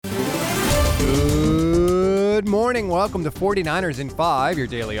morning. Welcome to 49ers in 5, your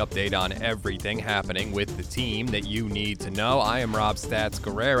daily update on everything happening with the team that you need to know. I am Rob Stats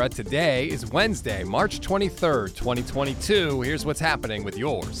Guerrera. Today is Wednesday, March 23rd, 2022. Here's what's happening with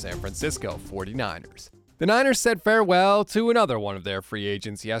your San Francisco 49ers. The Niners said farewell to another one of their free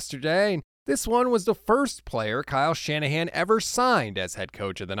agents yesterday. This one was the first player Kyle Shanahan ever signed as head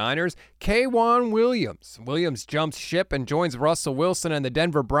coach of the Niners, K'Waun Williams. Williams jumps ship and joins Russell Wilson and the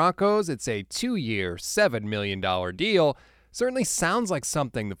Denver Broncos. It's a 2-year, $7 million deal. Certainly sounds like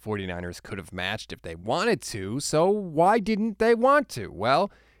something the 49ers could have matched if they wanted to, so why didn't they want to?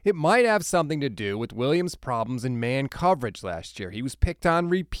 Well, it might have something to do with Williams' problems in man coverage last year. He was picked on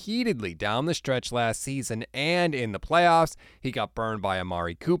repeatedly down the stretch last season and in the playoffs. He got burned by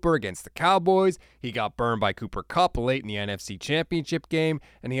Amari Cooper against the Cowboys. He got burned by Cooper Kupp late in the NFC Championship game,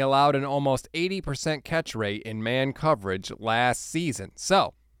 and he allowed an almost 80% catch rate in man coverage last season.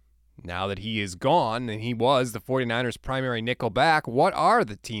 So, now that he is gone and he was the 49ers' primary nickel back, what are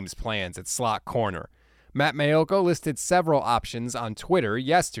the team's plans at slot corner? Matt Maiocco listed several options on Twitter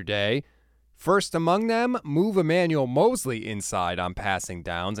yesterday. First among them, move Emmanuel Moseley inside on passing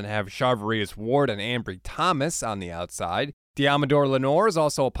downs and have Charvarius Ward and Ambry Thomas on the outside. Deommodore Lenoir is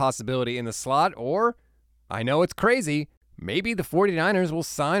also a possibility in the slot, or, I know it's crazy, maybe the 49ers will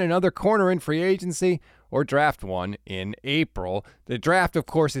sign another corner in free agency or draft one in April. The draft, of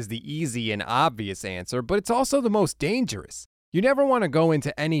course, is the easy and obvious answer, but it's also the most dangerous. You never want to go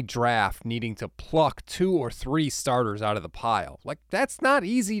into any draft needing to pluck 2 or 3 starters out of the pile. That's not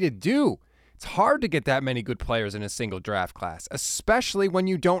easy to do. It's hard to get that many good players in a single draft class, especially when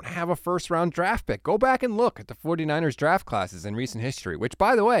you don't have a first-round draft pick. Go back and look at the 49ers draft classes in recent history, which,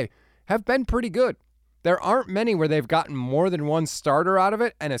 by the way, have been pretty good. There aren't many where they've gotten more than one starter out of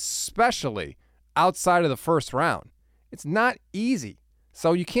it, and especially outside of the first round. It's not easy.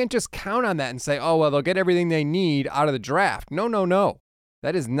 So you can't just count on that and say, oh, well, they'll get everything they need out of the draft. No.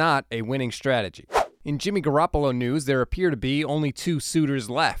 That is not a winning strategy. In Jimmy Garoppolo news, there appear to be only 2 suitors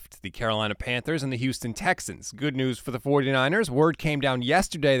left, the Carolina Panthers and the Houston Texans. Good news for the 49ers. Word came down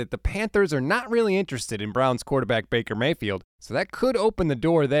yesterday that the Panthers are not really interested in Browns quarterback Baker Mayfield, so that could open the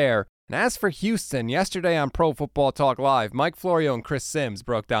door there. And as for Houston, yesterday on Pro Football Talk Live, Mike Florio and Chris Sims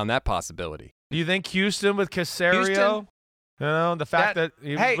broke down that possibility. Do you think Houston with Caserio? Houston? You know, the fact that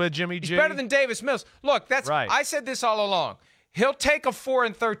he was with Jimmy G. He's better than Davis Mills. Look, that's right. I said this all along. He'll take a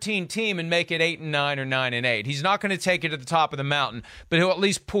 4-13 team and make it 8-9 or 9-8. He's not going to take it to the top of the mountain, but he'll at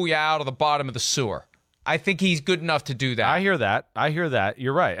least pull you out of the bottom of the sewer. I think he's good enough to do that. I hear that.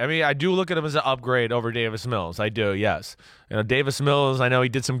 You're right. I mean, I do look at him as an upgrade over Davis Mills. I do, yes. You know, Davis Mills, I know he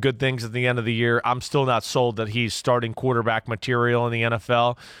did some good things at the end of the year. I'm still not sold that he's starting quarterback material in the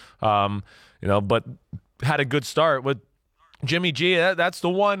NFL. But had a good start with Jimmy G. That's the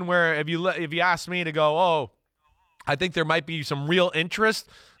one where if you ask me to go, I think there might be some real interest,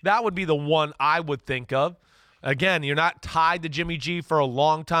 that would be the one I would think of. Again, you're not tied to Jimmy G for a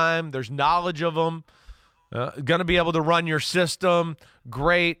long time. There's knowledge of him. Going to be able to run your system.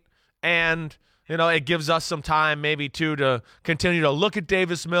 Great. And, it gives us some time maybe to continue to look at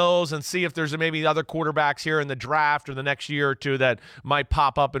Davis Mills and see if there's maybe other quarterbacks here in the draft or the next year or two that might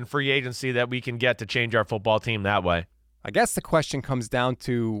pop up in free agency that we can get to change our football team that way. I guess the question comes down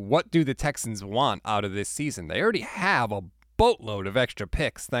to, what do the Texans want out of this season? They already have a boatload of extra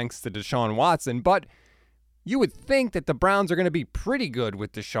picks thanks to Deshaun Watson, but you would think that the Browns are going to be pretty good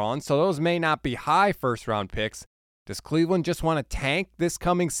with Deshaun, so those may not be high first-round picks. Does Cleveland just want to tank this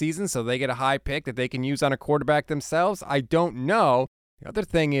coming season so they get a high pick that they can use on a quarterback themselves? I don't know. The other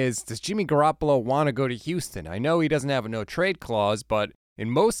thing is, does Jimmy Garoppolo want to go to Houston? I know he doesn't have a no-trade clause, but in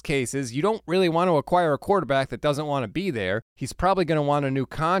most cases, you don't really want to acquire a quarterback that doesn't want to be there. He's probably going to want a new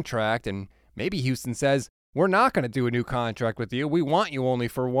contract, and maybe Houston says, we're not going to do a new contract with you. We want you only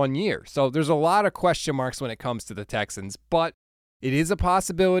for 1 year. So there's a lot of question marks when it comes to the Texans, but it is a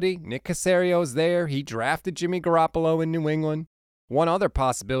possibility. Nick Caserio's there. He drafted Jimmy Garoppolo in New England. One other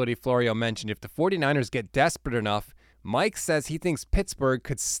possibility Florio mentioned, if the 49ers get desperate enough, Mike says he thinks Pittsburgh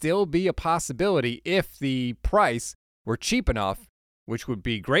could still be a possibility if the price were cheap enough, which would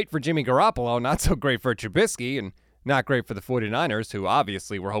be great for Jimmy Garoppolo, not so great for Trubisky, and not great for the 49ers, who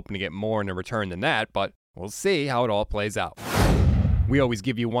obviously were hoping to get more in a return than that, but we'll see how it all plays out. We always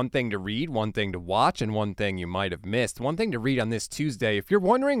give you one thing to read, one thing to watch, and one thing you might have missed. One thing to read on this Tuesday, if you're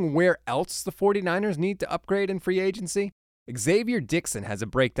wondering where else the 49ers need to upgrade in free agency, Xavier Dixon has a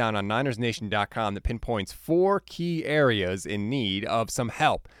breakdown on NinersNation.com that pinpoints 4 key areas in need of some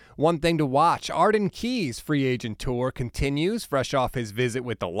help. One thing to watch, Arden Key's free agent tour continues, fresh off his visit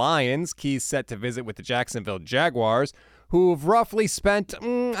with the Lions. Key's set to visit with the Jacksonville Jaguars, who have roughly spent, about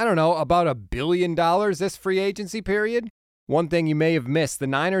 $1 billion this free agency period. One thing you may have missed, the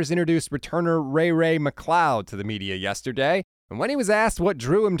Niners introduced returner Ray McCloud to the media yesterday, and when he was asked what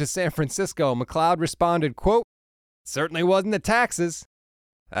drew him to San Francisco, McCloud responded, quote, "Certainly wasn't the taxes."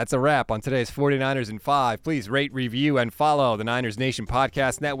 That's a wrap on today's 49ers in 5. Please rate, review, and follow the Niners Nation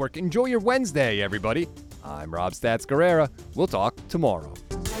Podcast Network. Enjoy your Wednesday, everybody. I'm Rob Stats Guerrera. We'll talk tomorrow.